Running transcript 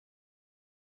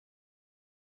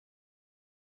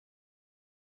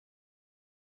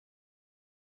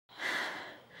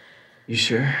You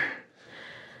sure?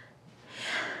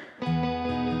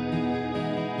 I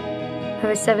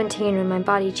was 17 when my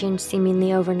body changed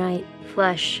seemingly overnight.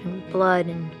 Flesh and blood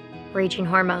and raging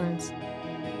hormones.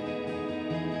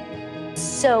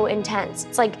 So intense.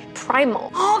 It's like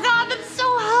primal. Oh God, that's so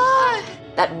hot!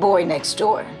 That boy next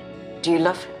door, do you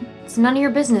love him? It's none of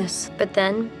your business. But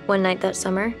then, one night that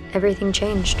summer, everything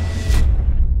changed.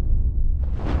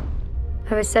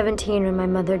 I was 17 when my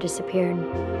mother disappeared.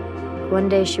 One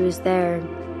day she was there,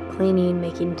 cleaning,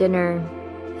 making dinner,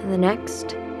 and the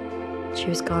next, she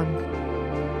was gone.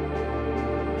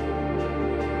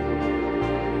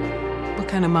 What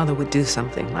kind of mother would do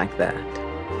something like that?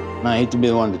 I hate to be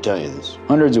the one to tell you this.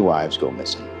 Hundreds of wives go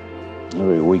missing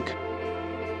every week.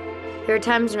 There were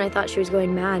times when I thought she was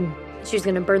going mad. She was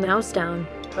gonna burn the house down.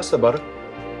 Pass the butter.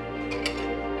 It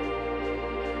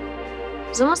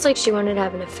was almost like she wanted to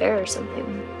have an affair or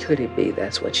something. Could it be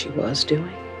that's what she was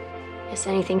doing? Guess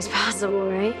anything's possible,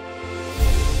 right?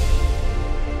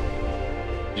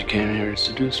 You came here to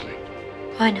seduce me.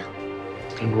 I know.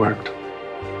 It worked.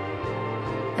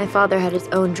 My father had his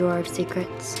own drawer of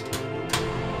secrets.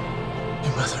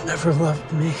 Your mother never loved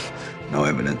me. No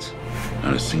evidence.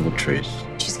 Not a single trace.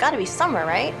 She's gotta be somewhere,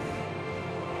 right?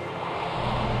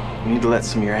 You need to let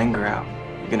some of your anger out.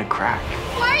 You're gonna crack.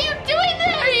 Why are you doing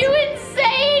this? Are you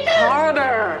insane?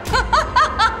 Harder!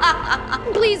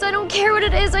 Please, I don't care what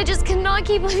it is. I just cannot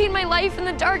keep living my life in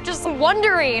the dark, just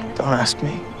wondering. Don't ask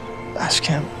me. Ask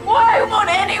him. Why won't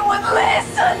anyone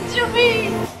listen to me?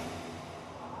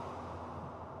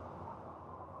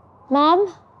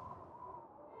 Mom?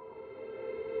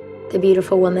 The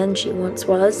beautiful woman she once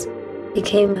was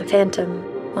became a phantom,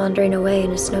 wandering away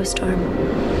in a snowstorm.